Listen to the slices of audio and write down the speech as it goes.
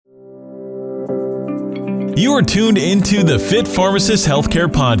You are tuned into the Fit Pharmacist Healthcare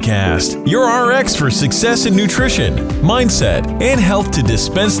Podcast, your RX for success in nutrition, mindset, and health to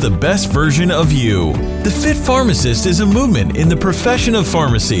dispense the best version of you. The Fit Pharmacist is a movement in the profession of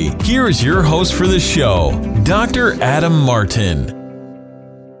pharmacy. Here is your host for the show, Dr. Adam Martin.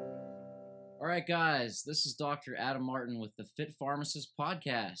 All right, guys, this is Dr. Adam Martin with the Fit Pharmacist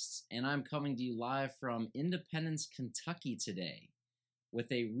Podcast, and I'm coming to you live from Independence, Kentucky today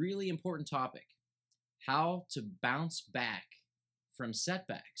with a really important topic: how to bounce back from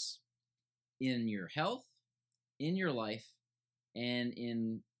setbacks in your health, in your life, and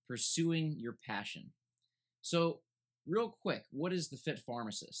in pursuing your passion. So, real quick, what is the Fit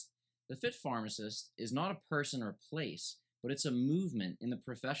Pharmacist? The Fit Pharmacist is not a person or place, but it's a movement in the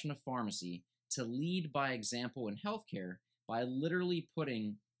profession of pharmacy to lead by example in healthcare by literally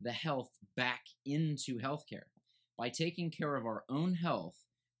putting the health back into healthcare. By taking care of our own health,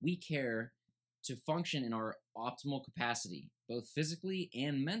 we care to function in our optimal capacity, both physically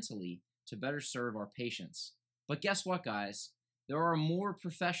and mentally, to better serve our patients. But guess what, guys? There are more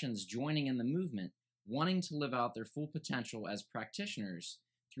professions joining in the movement, wanting to live out their full potential as practitioners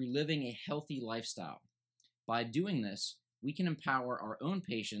through living a healthy lifestyle. By doing this, we can empower our own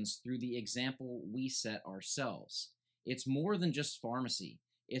patients through the example we set ourselves. It's more than just pharmacy.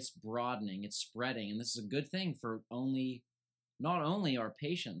 It's broadening, it's spreading, and this is a good thing for not only our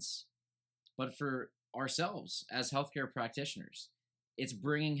patients, but for ourselves as healthcare practitioners. It's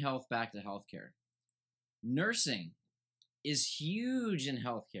bringing health back to healthcare. Nursing is huge in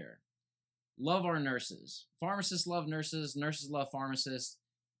healthcare. Love our nurses. Pharmacists love nurses. Nurses love pharmacists.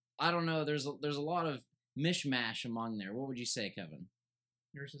 I don't know. There's a lot of mishmash among there. What would you say, Kevin?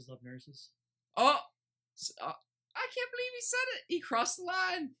 Nurses love nurses. Oh, I can't believe he said it. He crossed the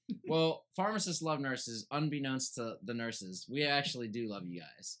line. Well, pharmacists love nurses, unbeknownst to the nurses. We actually do love you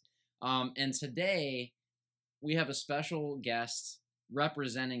guys. And today, we have a special guest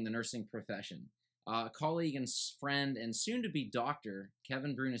representing the nursing profession, colleague and friend and soon-to-be doctor,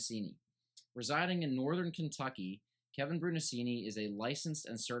 Kevin Brunacini. Residing in northern Kentucky, Kevin Brunacini is a licensed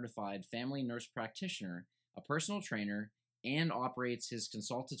and certified family nurse practitioner, a personal trainer, and operates his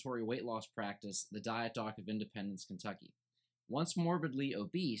consultatory weight loss practice, the Diet Doc of Independence, Kentucky. Once morbidly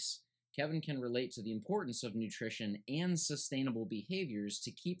obese, Kevin can relate to the importance of nutrition and sustainable behaviors to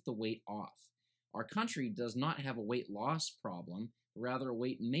keep the weight off. Our country does not have a weight loss problem, rather a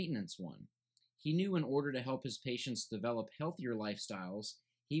weight maintenance one. He knew in order to help his patients develop healthier lifestyles,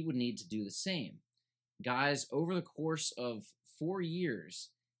 he would need to do the same. Guys, over the course of 4 years,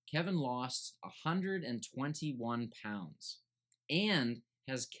 Kevin lost 121 pounds and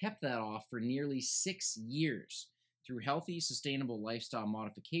has kept that off for nearly 6 years through healthy, sustainable lifestyle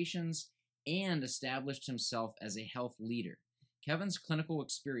modifications, and established himself as a health leader. Kevin's clinical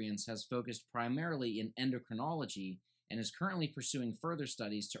experience has focused primarily in endocrinology and is currently pursuing further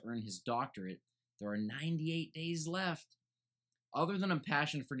studies to earn his doctorate. There are 98 days left. Other than a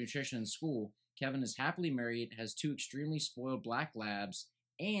passion for nutrition in school, Kevin is happily married, has 2 extremely spoiled black labs,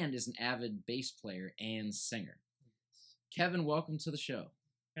 and is an avid bass player and singer. Kevin, welcome to the show.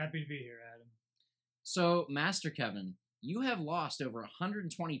 Happy to be here, Adam. So, Master Kevin, you have lost over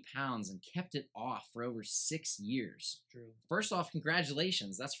 120 pounds and kept it off for over 6 years. True. First off,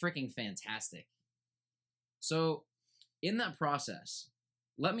 congratulations. That's freaking fantastic. So, in that process,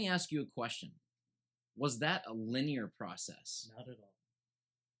 let me ask you a question. Was that a linear process? Not at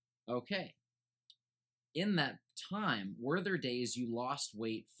all. Okay. In that time, were there days you lost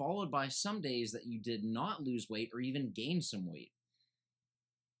weight, followed by some days that you did not lose weight or even gain some weight?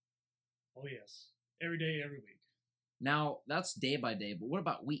 Oh, yes. Every day, every week. Now, that's day by day, but what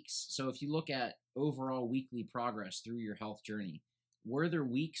about weeks? So if you look at overall weekly progress through your health journey, were there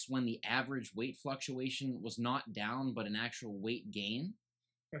weeks when the average weight fluctuation was not down, but an actual weight gain?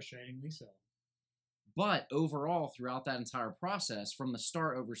 Frustratingly so. But overall, throughout that entire process, from the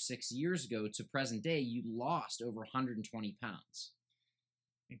start over 6 years ago to present day, you lost over 120 pounds.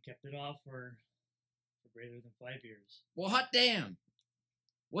 And kept it off for greater than 5 years. Well, hot damn!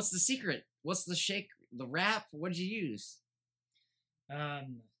 What's the secret? What's the shake, the wrap? What did you use? I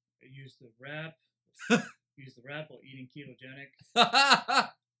used the wrap. Used the wrap while eating ketogenic.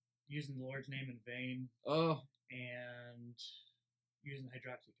 Using the Lord's name in vain. Oh. And using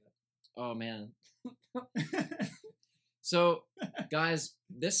hydroxycut. Oh, man. So, guys,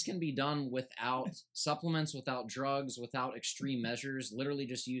 this can be done without supplements, without drugs, without extreme measures, literally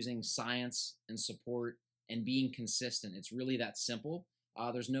just using science and support and being consistent. It's really that simple.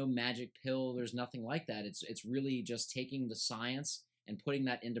 There's no magic pill. There's nothing like that. It's really just taking the science and putting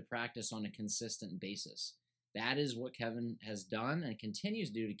that into practice on a consistent basis. That is what Kevin has done and continues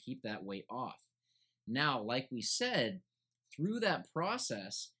to do to keep that weight off. Now, like we said, through that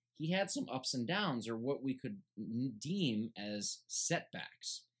process, he had some ups and downs, or what we could deem as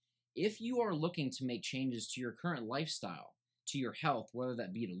setbacks. If you are looking to make changes to your current lifestyle, to your health, whether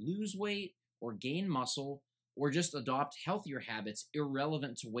that be to lose weight or gain muscle, or just adopt healthier habits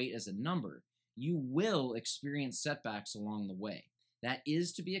irrelevant to weight as a number, you will experience setbacks along the way. That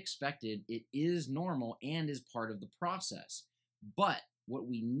is to be expected. It is normal and is part of the process. But what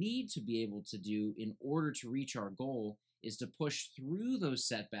we need to be able to do in order to reach our goal is to push through those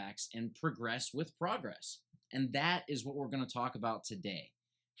setbacks and progress with progress. And that is what we're going to talk about today.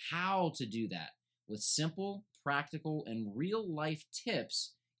 How to do that with simple, practical, and real life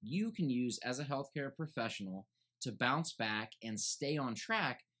tips you can use as a healthcare professional to bounce back and stay on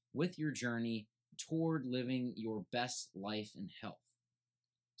track with your journey toward living your best life in health.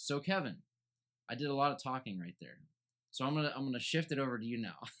 So Kevin, I did a lot of talking right there. So I'm gonna shift it over to you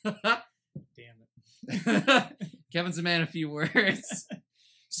now. Damn it. Kevin's a man of few words.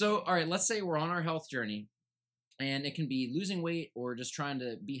 So, all right, let's say we're on our health journey, and it can be losing weight or just trying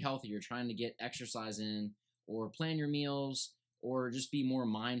to be healthier, trying to get exercise in, or plan your meals, or just be more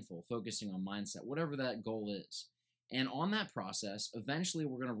mindful, focusing on mindset, whatever that goal is. And on that process, eventually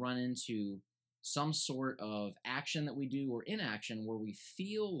we're going to run into some sort of action that we do or inaction where we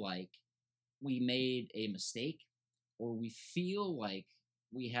feel like we made a mistake, or we feel like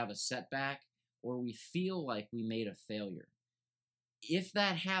we have a setback, or we feel like we made a failure. If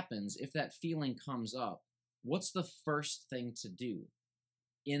that happens, if that feeling comes up, what's the first thing to do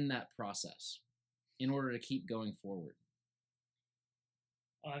in that process in order to keep going forward?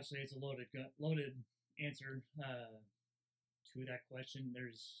 Obviously, it's a loaded answer to that question.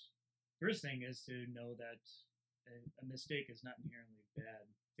 First thing is to know that a mistake is not inherently bad.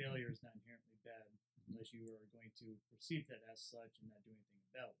 Failure is not inherently bad unless you are going to perceive that as such and not do anything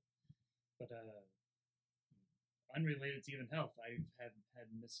about it. But unrelated to even health, I've had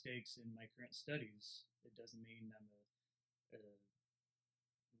mistakes in my current studies. It doesn't mean I'm a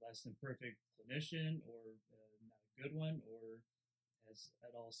less than perfect clinician or not a good one, or has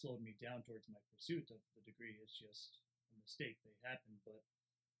at all slowed me down towards my pursuit of the degree. It's just a mistake. They happen, but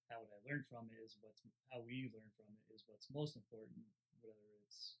how I learn from it is how we learn from it is what's most important, whether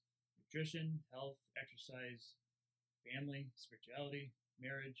it's nutrition, health, exercise, family, spirituality,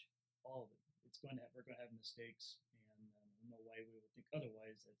 marriage, all of it. We're going to have mistakes, and I don't know why we would think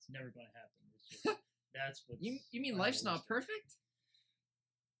otherwise. It's never going to happen. It's just that's what you mean life's not perfect?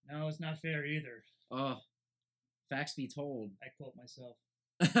 No, it's not fair either. Oh, facts be told. I quote myself.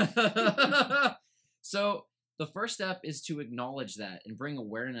 So the first step is to acknowledge that and bring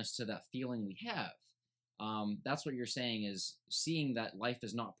awareness to that feeling we have. That's what you're saying, is seeing that life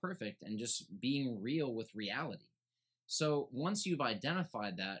is not perfect and just being real with reality. So once you've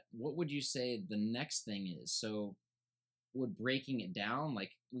identified that, what would you say the next thing is? So would breaking it down,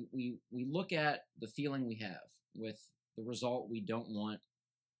 like we look at the feeling we have with the result we don't want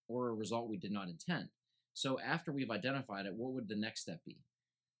or a result we did not intend. So after we've identified it, what would the next step be?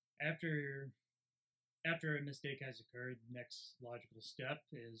 After a mistake has occurred, the next logical step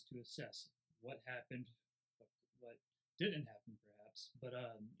is to assess what happened, what didn't happen, perhaps. But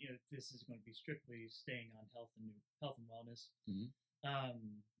this is going to be strictly staying on health and wellness, mm-hmm.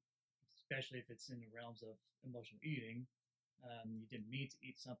 Especially if it's in the realms of emotional eating. You didn't mean to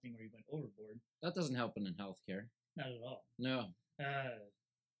eat something, or you went overboard. That doesn't happen in healthcare. Not at all. No.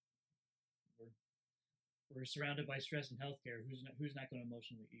 We're surrounded by stress in healthcare. Who's not going to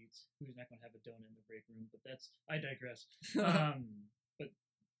emotionally eat? Who's not going to have a donut in the break room? But I digress. But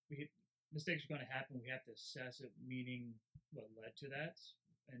mistakes are going to happen. We have to assess it, meaning what led to that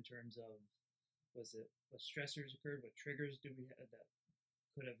in terms of what stressors occurred, what triggers do we have that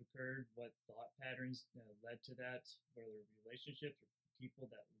could have occurred, what thought patterns led to that, whether relationships or people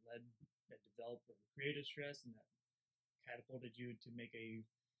that developed or created stress and that catapulted you to make a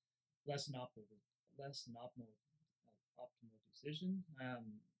less than optimal decision.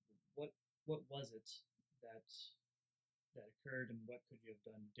 What was it that occurred, and what could you have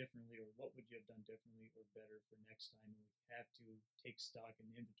done differently, or what would you have done differently or better for next time? And we have to take stock and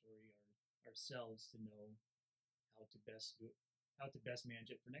inventory ourselves to know how to best manage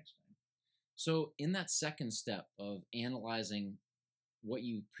it for next time. So in that second step of analyzing what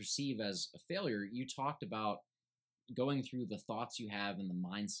you perceive as a failure, you talked about going through the thoughts you have and the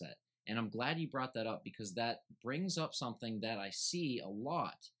mindset. And I'm glad you brought that up, because that brings up something that I see a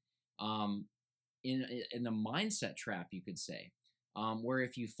lot in a mindset trap, you could say, where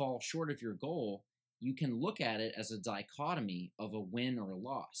if you fall short of your goal, you can look at it as a dichotomy of a win or a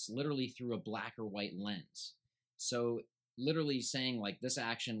loss, literally through a black or white lens. So literally saying like this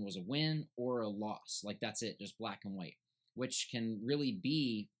action was a win or a loss. Like that's it, just black and white, which can really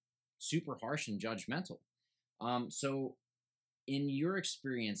be super harsh and judgmental. So in your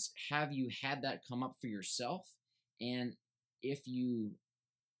experience, have you had that come up for yourself? And if you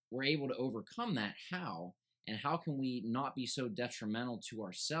were able to overcome that, how? And how can we not be so detrimental to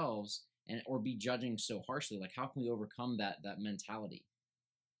ourselves and or be judging so harshly? Like how can we overcome that mentality?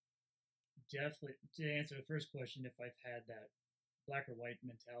 Definitely. To answer the first question, if I've had that black or white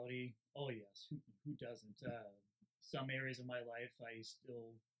mentality, oh yes, who doesn't? Some areas of my life, I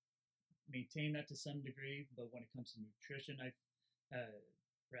still maintain that to some degree, but when it comes to nutrition, I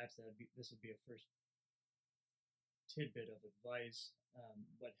perhaps this would be a first tidbit of advice.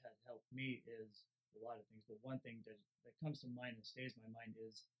 What had helped me is a lot of things, but one thing that comes to mind and stays in my mind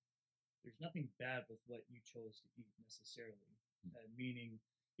is there's nothing bad with what you chose to eat necessarily. Meaning,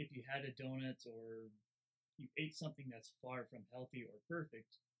 if you had a donut or you ate something that's far from healthy or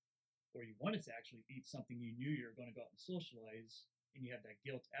perfect, or you wanted to actually eat something you knew you were going to go out and socialize, and you have that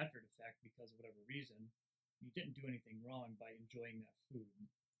guilt after the fact because of whatever reason, you didn't do anything wrong by enjoying that food.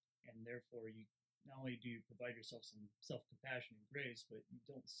 And therefore, you not only do you provide yourself some self-compassion and grace, but you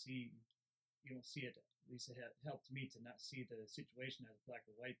don't see it. At least it helped me to not see the situation as black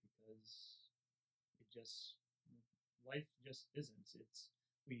or white because it just life just isn't. It's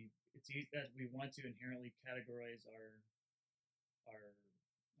easy that we want to inherently categorize our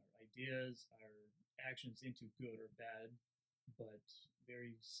ideas, our actions into good or bad, but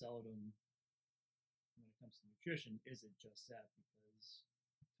very seldom when it comes to nutrition is it just that because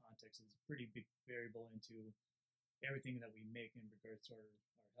context is a pretty big variable into everything that we make in regards to our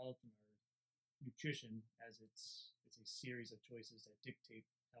health and our nutrition as it's a series of choices that dictate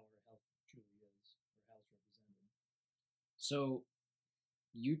how our health truly is or how it's represented. So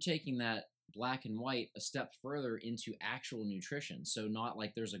you taking that black and white a step further into actual nutrition. So not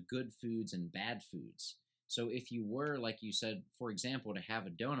like there's a good foods and bad foods. So if you were, like you said, for example, to have a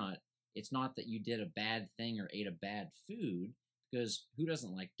donut, it's not that you did a bad thing or ate a bad food, because who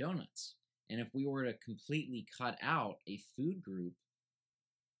doesn't like donuts? And if we were to completely cut out a food group,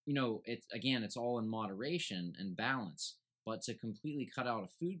 it's all in moderation and balance. But to completely cut out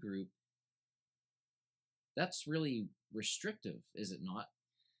a food group, that's really restrictive, is it not?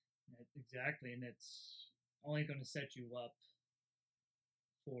 Exactly, and it's only going to set you up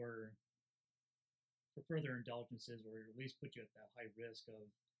for further indulgences, or at least put you at that high risk of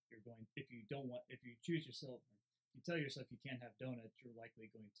you're going if you choose yourself, if you tell yourself you can't have donuts, you're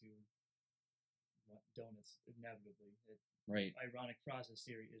likely going to want donuts inevitably. Right. Ironic process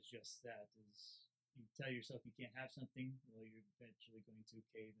theory is just that: is you tell yourself you can't have something, well, you're eventually going to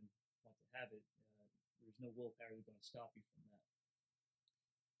cave and want to have it. There's no willpower that's going to stop you from that.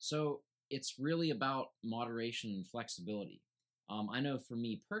 So it's really about moderation and flexibility. I know for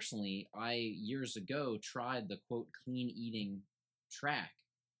me personally, I years ago tried the quote clean eating track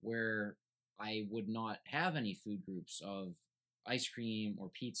where I would not have any food groups of ice cream or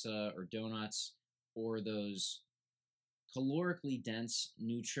pizza or donuts or those calorically dense,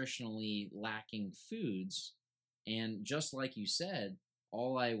 nutritionally lacking foods. And just like you said,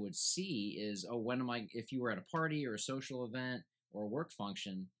 all I would see is, oh, if you were at a party or a social event or a work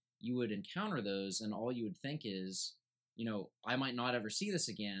function, you would encounter those, and all you would think is, I might not ever see this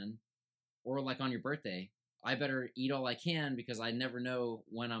again. Or like on your birthday, I better eat all I can because I never know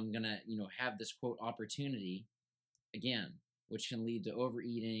when I'm going to, have this quote opportunity again, which can lead to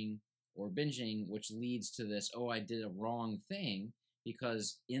overeating or binging, which leads to this, oh, I did a wrong thing,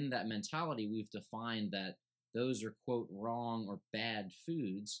 because in that mentality, we've defined that those are, quote, wrong or bad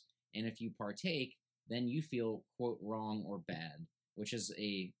foods. And if you partake, then you feel, quote, wrong or bad, which is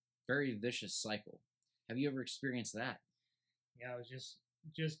a very vicious cycle. Have you ever experienced that? Yeah, it was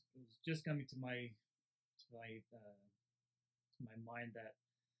just coming to my mind that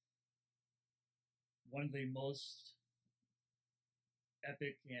one of the most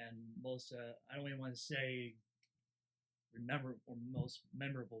epic and most I don't even want to say most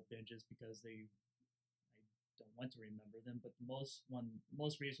memorable binges because I don't want to remember them, but the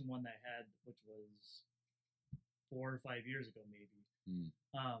most recent one that I had, which was 4 or 5 years ago maybe.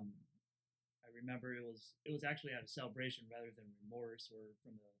 I remember it was actually out of celebration rather than remorse or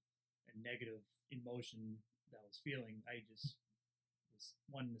from a negative emotion that I was feeling. I just was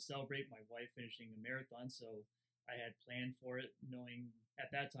wanting to celebrate my wife finishing a marathon, so I had planned for it, knowing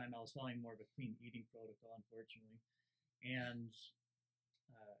at that time I was following more of a clean eating protocol, unfortunately, and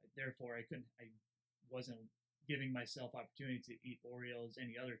therefore I wasn't giving myself opportunity to eat Oreos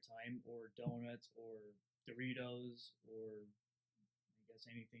any other time, or donuts, or Doritos, or I guess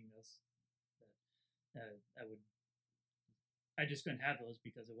anything else that I would I just couldn't have those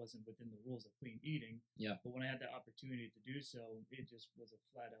because it wasn't within the rules of clean eating. Yeah. But when I had the opportunity to do so, it just was a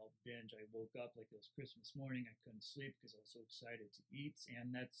flat out binge. I woke up like it was Christmas morning. I couldn't sleep because I was so excited to eat. And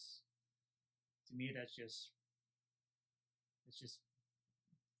that's, to me, it's just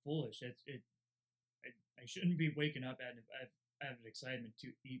foolish. I shouldn't be waking up out of excitement to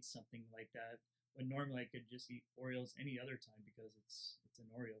eat something like that when normally I could just eat Oreos any other time because it's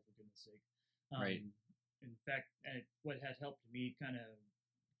an Oreo, for goodness sake. Right. In fact, what had helped me kind of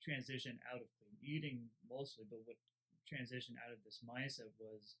transition out of clean eating mostly, but what transitioned out of this mindset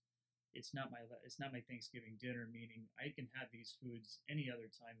was it's not my Thanksgiving dinner, meaning I can have these foods any other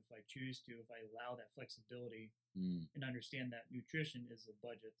time if I choose to, if I allow that flexibility and understand that nutrition is a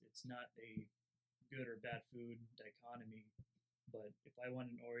budget. It's not a good or bad food dichotomy. But if I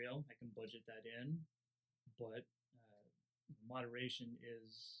want an Oreo, I can budget that in. But moderation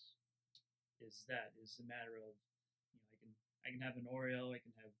is a matter of, I can have an Oreo, I can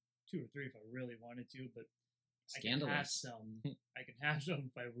have 2 or 3 if I really wanted to, but Scandalous. I can have some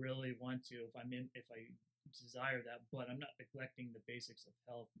if I really want to, if I desire that, but I'm not neglecting the basics of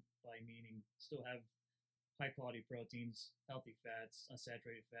health by meaning still have high quality proteins, healthy fats,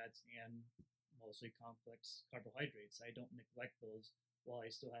 unsaturated fats, and mostly complex carbohydrates. I don't neglect those while I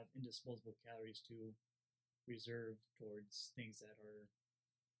still have indisposable calories to reserve towards things that are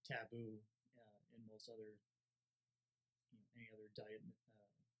taboo in most other, any other diet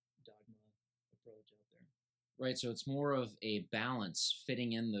dogma approach out there. Right, so it's more of a balance,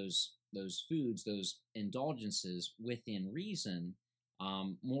 fitting in those foods, those indulgences within reason,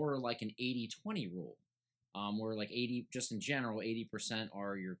 more like an 80-20 rule, where like 80, just in general, 80%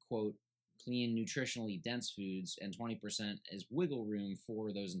 are your quote clean, nutritionally dense foods, and 20% is wiggle room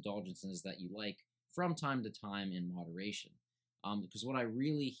for those indulgences that you like from time to time in moderation. Because what I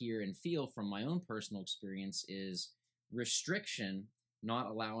really hear and feel from my own personal experience is restriction, not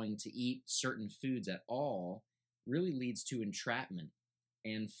allowing to eat certain foods at all, really leads to entrapment,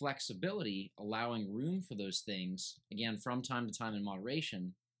 and flexibility, allowing room for those things, again, from time to time in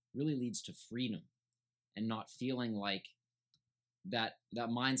moderation, really leads to freedom and not feeling like that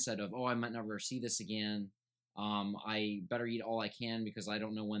mindset of, oh, I might never see this again. I better eat all I can because I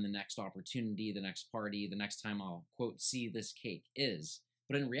don't know when the next opportunity, the next party, the next time I'll, quote, see this cake is.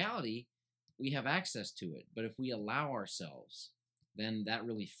 But in reality, we have access to it. But if we allow ourselves, then that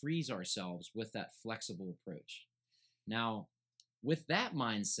really frees ourselves with that flexible approach. Now, with that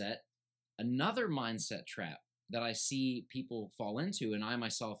mindset, another mindset trap that I see people fall into, and I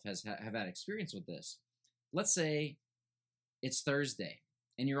myself have had experience with this. Let's say it's Thursday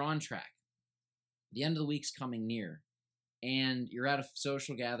and you're on track. The end of the week's coming near, and you're at a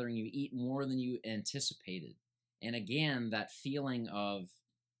social gathering, you eat more than you anticipated. And again, that feeling of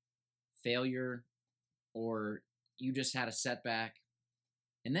failure, or you just had a setback.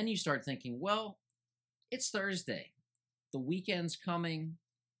 And then you start thinking, well, it's Thursday. The weekend's coming.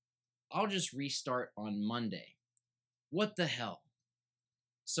 I'll just restart on Monday. What the hell?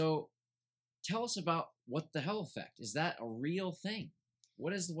 So tell us about what the hell effect. Is that a real thing?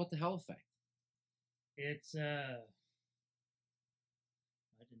 What is the what the hell effect? It's I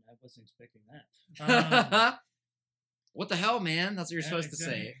wasn't expecting that. What the hell, man? That's what you're supposed to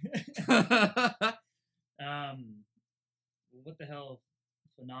say. What the hell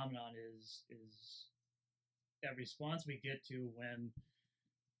phenomenon is that response we get to when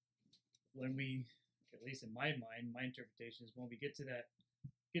we, at least in my mind, my interpretation is when we get to that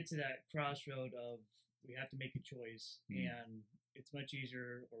crossroad of we have to make a choice, and it's much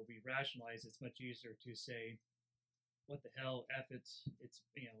easier, or we rationalize it's much easier to say, what the hell, F it's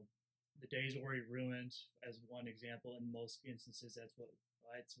the day's already ruined, as one example. In most instances, that's what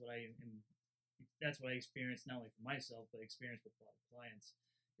I experience, not only for myself, but experience with a lot of clients,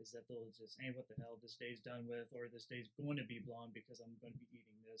 is that they'll just, hey, what the hell, this day's done with, or this day's going to be blown because I'm going to be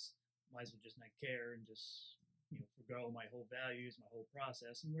eating this. Might as well just not care and just, forgo my whole values, my whole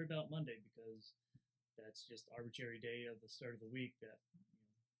process, and worry about Monday because that's just arbitrary day of the start of the week that,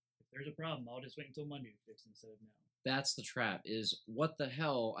 if there's a problem, I'll just wait until Monday to fix it instead of now. That's the trap, is what the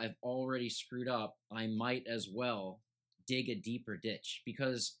hell, I've already screwed up. I might as well dig a deeper ditch,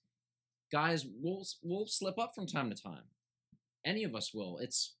 because guys, we'll slip up from time to time. Any of us will.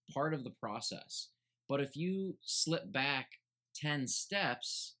 It's part of the process. But if you slip back 10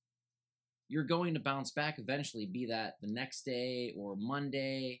 steps, you're going to bounce back eventually, be that the next day or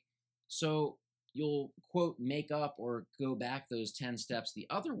Monday. So you'll, quote, make up or go back those 10 steps the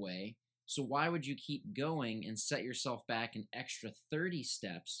other way. So why would you keep going and set yourself back an extra 30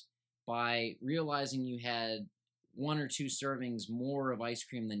 steps by realizing you had 1 or 2 servings more of ice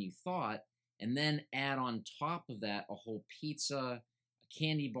cream than you thought, and then add on top of that a whole pizza, a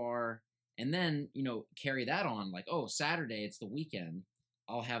candy bar, and then, carry that on like, oh, Saturday, it's the weekend.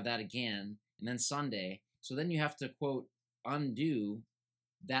 I'll have that again. And then Sunday. So then you have to, quote, undo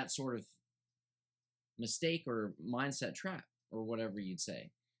that sort of mistake or mindset trap or whatever you'd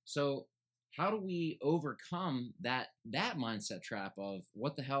say. So how do we overcome that mindset trap of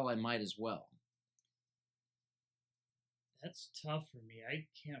what the hell, I might as well? That's tough for me. I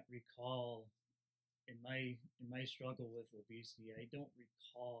can't recall in my struggle with obesity, I don't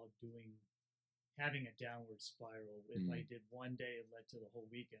recall having a downward spiral. If I did one day, it led to the whole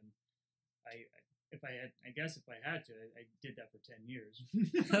weekend. I guess if I had to, I did that for 10 years.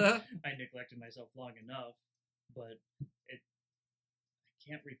 I neglected myself long enough, but I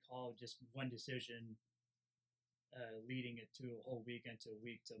can't recall just one decision leading it to a whole weekend, to a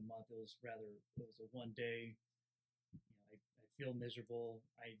week, to a month. It was a one day. I feel miserable.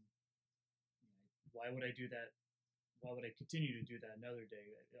 Why would I do that? Why would I continue to do that another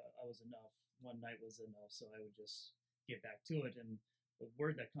day? I was enough. One night was enough, so I would just get back to it. And the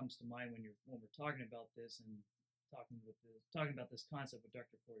word that comes to mind when we're talking about this and talking about this concept with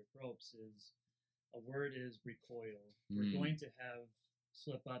Dr. Corey Probst is recoil. We're going to have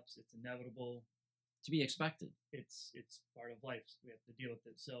slip ups. It's inevitable. To be expected. It's part of life. We have to deal with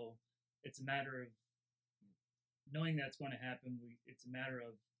it. So it's a matter of knowing that's going to happen. It's a matter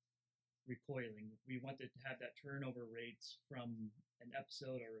of recoiling. We want to have that turnover rate from an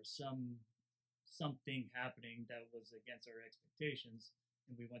episode or something happening that was against our expectations,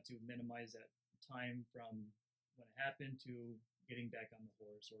 and we want to minimize that time from when it happened to getting back on the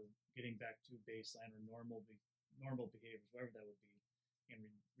horse or getting back to baseline or normal behaviors, whatever that would be, and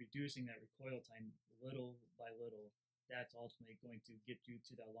reducing that recoil time little by little. That's ultimately going to get you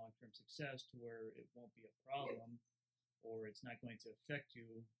to that long-term success, to where it won't be a problem, or it's not going to affect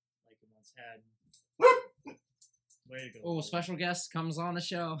you like it once had. Way to go. Oh, special guest comes on the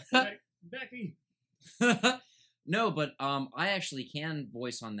show. Becky. No, but I actually can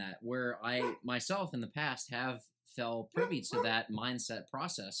voice on that, where I myself in the past have fell privy to that mindset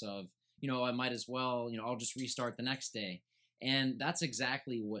process of, I might as well, I'll just restart the next day. And that's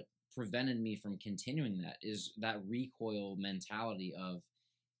exactly what prevented me from continuing that, is that recoil mentality of,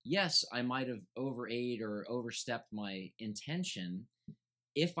 yes, I might have overate or overstepped my intention.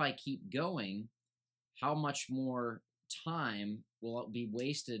 If I keep going, how much more time will be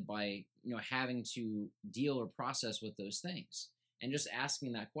wasted by, having to deal or process with those things? And just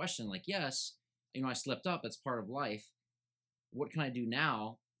asking that question, like, yes, I slipped up. It's part of life. What can I do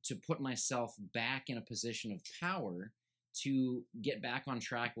now to put myself back in a position of power to get back on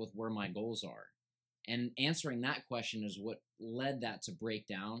track with where my goals are? And answering that question is what led that to break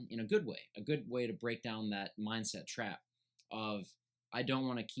down in a good way to break down that mindset trap of, I don't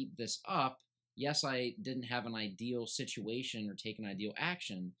want to keep this up. Yes, I didn't have an ideal situation or take an ideal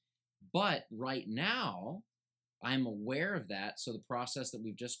action, but right now I'm aware of that. So the process that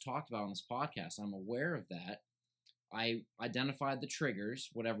we've just talked about on this podcast, I'm aware of that. I identified the triggers,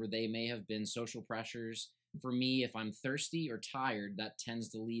 whatever they may have been, social pressures. For me, if I'm thirsty or tired, that tends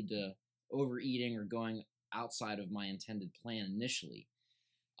to lead to overeating or going outside of my intended plan initially.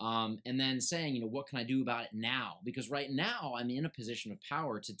 And then saying, what can I do about it now? Because right now I'm in a position of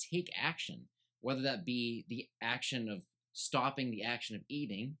power to take action, whether that be the action of stopping the action of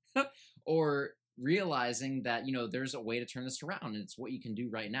eating or realizing that, there's a way to turn this around, and it's what you can do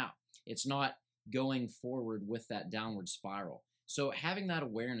right now. It's not going forward with that downward spiral. So having that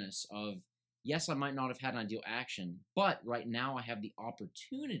awareness of, yes, I might not have had an ideal action, but right now I have the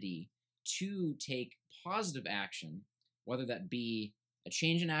opportunity to take positive action, whether that be a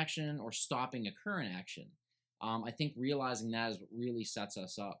change in action or stopping a current action. I think realizing that is what really sets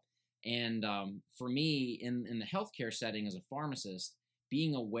us up. And for me, in the healthcare setting as a pharmacist,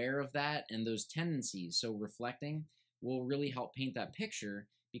 being aware of that and those tendencies, so reflecting, will really help paint that picture,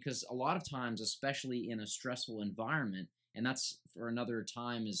 because a lot of times, especially in a stressful environment, and that's for another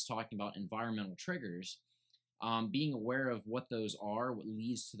time, is talking about environmental triggers, being aware of what those are, what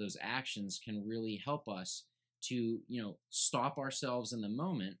leads to those actions, can really help us to, stop ourselves in the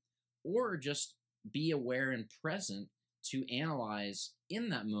moment, or just be aware and present to analyze in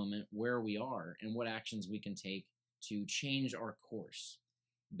that moment where we are and what actions we can take to change our course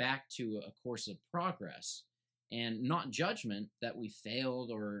back to a course of progress, and not judgment that we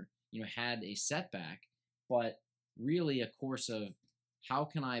failed or, had a setback, but really a course of, how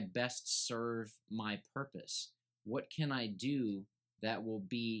can I best serve my purpose? What can I do that will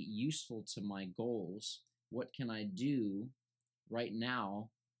be useful to my goals? What can I do right now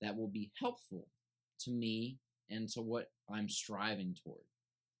that will be helpful to me and to what I'm striving toward?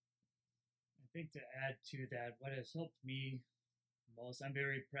 think to add to that, what has helped me most, I'm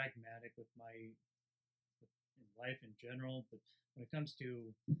very pragmatic with in life in general, but when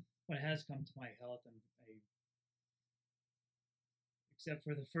it has come to my health, except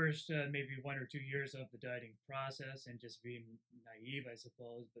for the first maybe 1 or 2 years of the dieting process and just being naive, I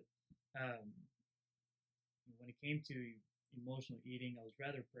suppose. But um, when it came to emotional eating, I was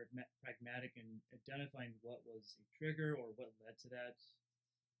rather pragmatic in identifying what was a trigger or what led to that,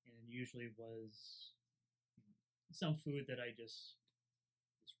 and it usually was some food that I just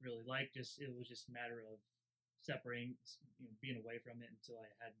really liked. Just it was just a matter of separating, being away from it until I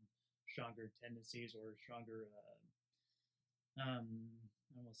had stronger tendencies or stronger. I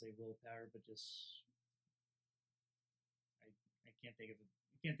don't want to say willpower, but just I can't think of it.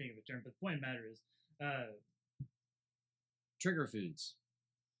 I can't think of a term. But the point of the matter is, uh, Trigger foods.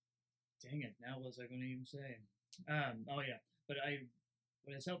 dang it! Now what was I going to even say? Oh yeah, but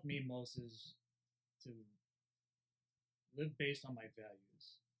what has helped me most is to live based on my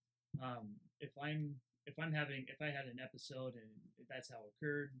values. If I had an episode and that's how it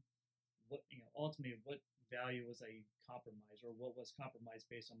occurred, ultimately what value was I compromised, or what was compromised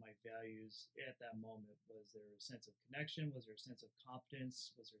based on my values at that moment? Was there a sense of connection? Was there a sense of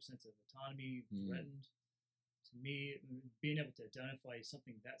competence? Was there a sense of autonomy threatened? To me, being able to identify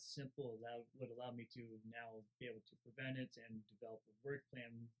something that simple would allow me to now be able to prevent it and develop a work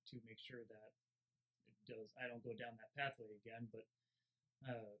plan to make sure that I don't go down that pathway again. But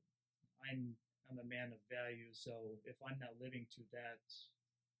uh, I'm a man of values, so if I'm not living to its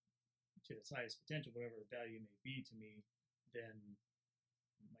highest potential, whatever value may be to me, then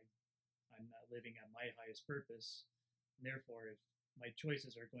my, I'm not living at my highest purpose. And therefore, if my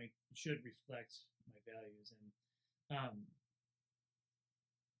choices should reflect my values, and I'm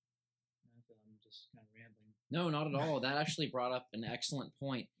just kind of rambling. No, not at all. That actually brought up an excellent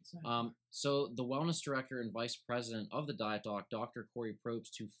point. So the wellness director and vice president of the Diet Doc, Dr. Corey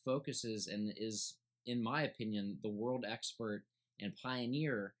Probst, who focuses and is, in my opinion, the world expert and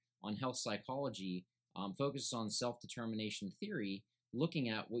pioneer on health psychology, focuses on self-determination theory, looking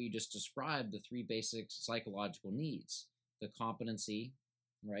at what you just described, the three basic psychological needs, the competency,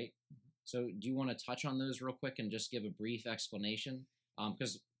 right? So do you want to touch on those real quick and just give a brief explanation?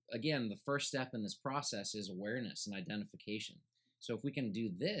 Because again, the first step in this process is awareness and identification. So if we can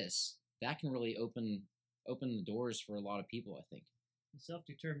do this, that can really open the doors for a lot of people, I think.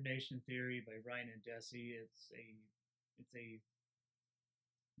 Self-determination theory by Ryan and Deci. It's a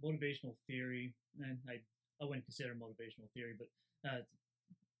motivational theory, and I wouldn't consider motivational theory, but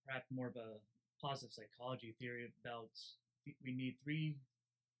perhaps more of a positive psychology theory about we need three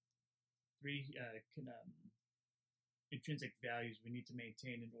intrinsic values we need to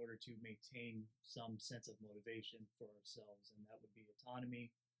maintain in order to maintain some sense of motivation for ourselves, and that would be autonomy,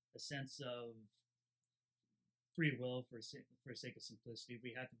 a sense of free will for sake of simplicity.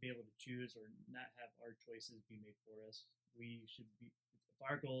 We have to be able to choose or not have our choices be made for us. We should be, if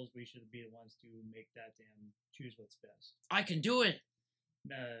our goals, we should be the ones to make that and choose what's best. I can do it.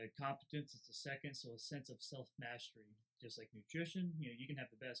 Competence is the second, so a sense of self-mastery, just like nutrition. You can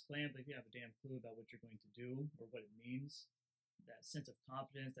have the best plan, but if you have a damn clue about what you're going to do or what it means, that sense of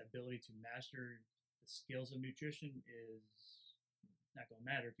competence, that ability to master the skills of nutrition is not going to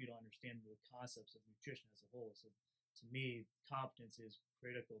matter if you don't understand the concepts of nutrition as a whole. So to me, competence is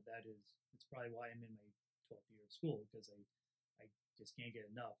critical. It's probably why I'm in my 12th year of school, because I just can't get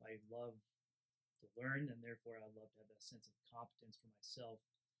enough. I love to learn, and therefore I love to have that sense of competence for myself.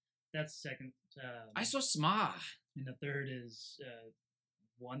 That's the second. I so smart. And the third is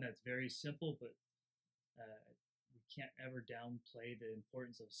one that's very simple, but we can't ever downplay the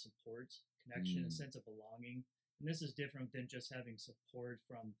importance of support, connection, a sense of belonging. And this is different than just having support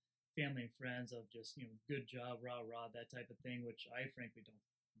from family and friends of just good job, rah rah, that type of thing, which I frankly don't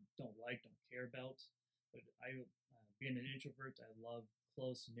care about. But being an introvert, I love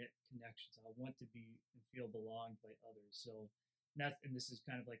close-knit connections. I want to be and feel belonged by others. So and this is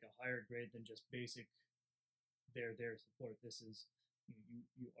kind of like a higher grade than just basic their support. This is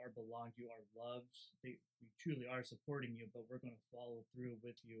you are belonged, you are loved. We truly are supporting you, but we're going to follow through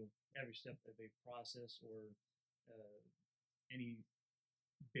with you every step of a process, or any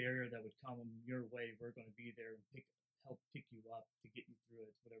barrier that would come your way. We're going to be there and help pick you up to get you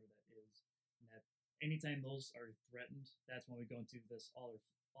through it, whatever that is. And that anytime those are threatened, that's when we go into this all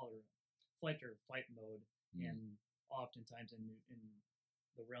or flight or fight mode. And oftentimes in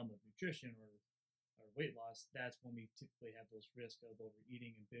the realm of nutrition or weight loss, that's when we typically have those risks of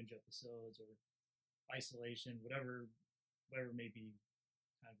overeating and binge episodes or isolation, whatever may be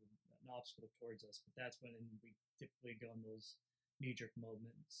kind of an obstacle towards us. But that's when we typically go in those knee-jerk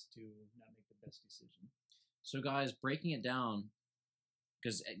moments to not make the best decision. So, guys, breaking it down,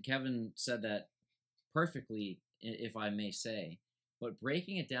 because Kevin said that perfectly, if I may say, but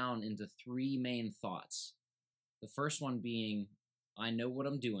breaking it down into three main thoughts. The first one being, I know what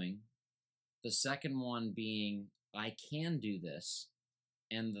I'm doing. The second one being, I can do this.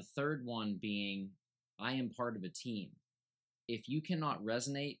 And the third one being, I am part of a team. If you cannot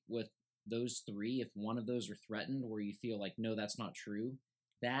resonate with those three, if one of those are threatened, where you feel like, no, that's not true,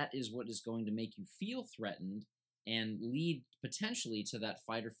 that is what is going to make you feel threatened and lead potentially to that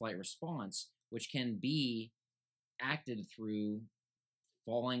fight or flight response, which can be acted through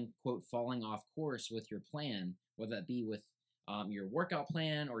falling off course with your plan, whether that be with your workout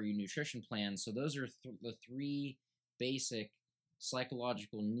plan or your nutrition plan. So those are the three basic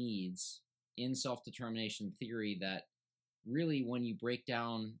psychological needs in self-determination theory that really, when you break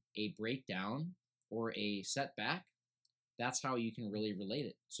down a breakdown or a setback, that's how you can really relate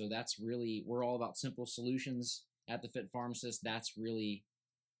it. So that's really, we're all about simple solutions at the Fit Pharmacist. That's really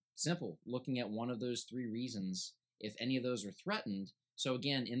simple. Looking at one of those three reasons, if any of those are threatened. So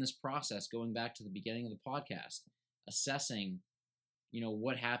again, in this process, going back to the beginning of the podcast, assessing,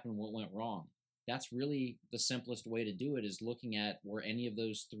 what happened, what went wrong. That's really the simplest way to do it, is looking at were any of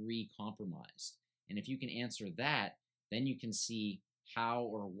those three compromised. And if you can answer that, then you can see how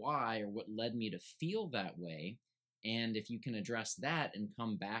or why or what led me to feel that way. And if you can address that and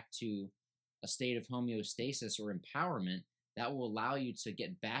come back to a state of homeostasis or empowerment, that will allow you to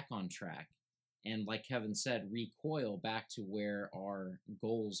get back on track. And like Kevin said, recoil back to where our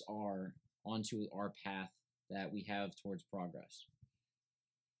goals are, onto our path that we have towards progress.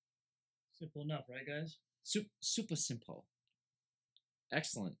 Simple enough, right, guys? Super simple.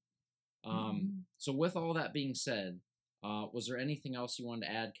 Excellent. So with all that being said, was there anything else you wanted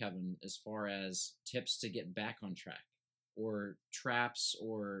to add, Kevin, as far as tips to get back on track, or traps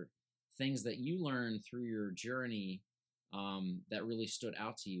or things that you learned through your journey that really stood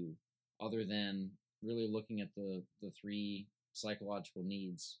out to you, other than really looking at the three psychological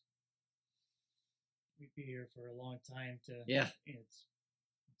needs? We'd be here for a long time to, it's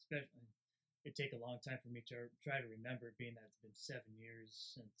especially, it'd take a long time for me to try to remember, being that it's been 7 years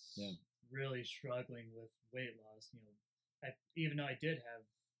since really struggling with weight loss. Even though I did have,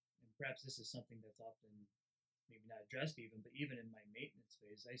 and perhaps this is something that's often maybe not addressed even, but even in my maintenance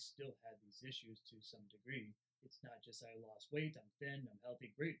phase, I still had these issues to some degree. It's not just I lost weight, I'm thin, I'm healthy,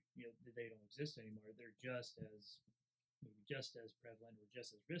 great. They don't exist anymore. They're just as prevalent or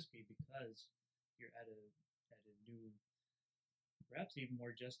just as risky, because you're at a new, perhaps even more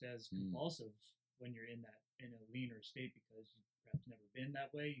just as compulsive when you're in a leaner state, because you've perhaps never been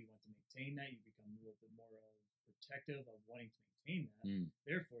that way. You want to maintain that. You become a little bit more protective of wanting to maintain that.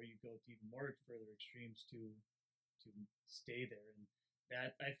 Therefore, you go to even more further extremes to stay there. And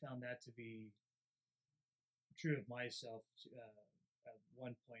that, I found that to be true of myself at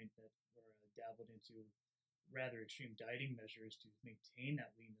one point, that where I dabbled into rather extreme dieting measures to maintain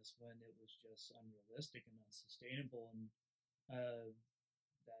that leanness, when it was just unrealistic and unsustainable, and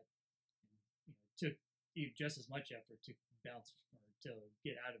that took just as much effort to bounce or to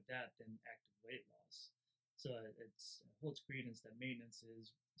get out of that than active weight loss. So it holds credence that maintenance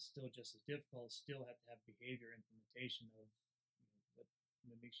is still just as difficult. Still have to have behavior implementation of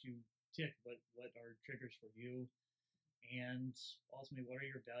what makes you tick, what are triggers for you, and ultimately what are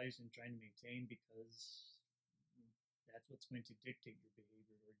your values in trying to maintain, because that's what's going to dictate your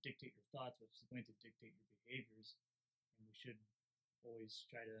behavior, or dictate your thoughts, which is going to dictate your behaviors. And we should always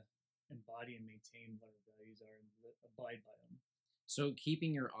try to embody and maintain what our values are and abide by them. So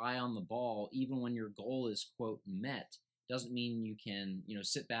keeping your eye on the ball, even when your goal is, quote, met, doesn't mean you can,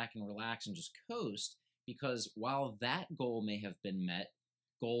 sit back and relax and just coast, because while that goal may have been met,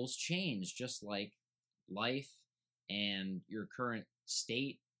 goals change, just like life and your current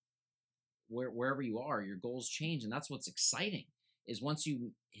state. Wherever you are, your goals change. And that's what's exciting, is once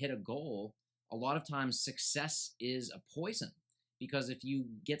you hit a goal, a lot of times success is a poison, because if you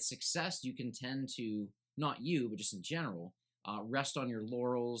get success, you can tend to, not you, but just in general, rest on your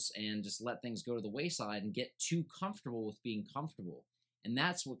laurels and just let things go to the wayside and get too comfortable with being comfortable. And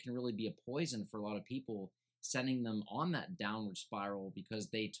that's what can really be a poison for a lot of people, sending them on that downward spiral because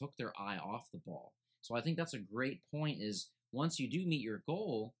they took their eye off the ball. So I think that's a great point, is once you do meet your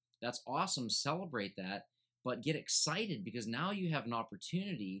goal, that's awesome, celebrate that, but get excited, because now you have an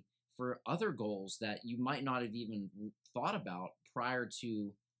opportunity for other goals that you might not have even thought about prior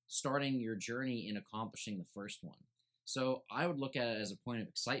to starting your journey in accomplishing the first one. So I would look at it as a point of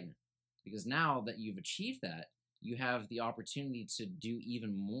excitement, because now that you've achieved that, you have the opportunity to do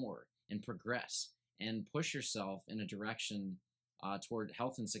even more and progress and push yourself in a direction toward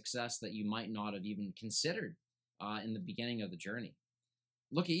health and success that you might not have even considered in the beginning of the journey.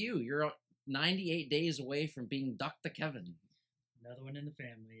 Look at you. You're 98 days away from being Dr. Kevin. Another one in the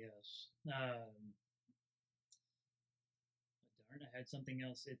family, yes. Darn, I had something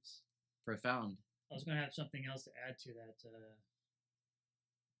else. It's Profound. I was going to have something else to add to that.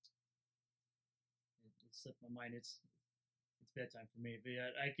 It slipped my mind. It's bedtime for me, but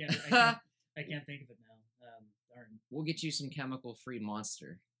I can't think of it now. Darn. We'll get you some chemical-free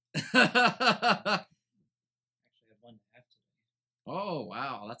Monster. Actually, I had one and a half today. Oh,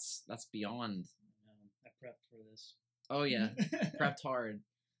 wow. That's beyond. I prepped for this. Oh, yeah. Prepped hard.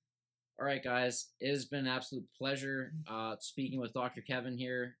 All right, guys. It has been an absolute pleasure speaking with Dr. Kevin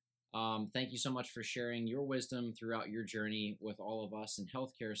here. Thank you so much for sharing your wisdom throughout your journey with all of us in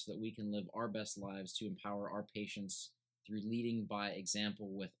healthcare so that we can live our best lives to empower our patients through leading by example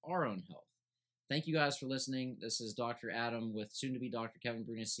with our own health. Thank you guys for listening. This is Dr. Adam with soon-to-be Dr. Kevin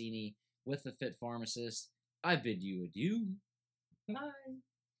Brunacini with the Fit Pharmacist. I bid you adieu. Bye.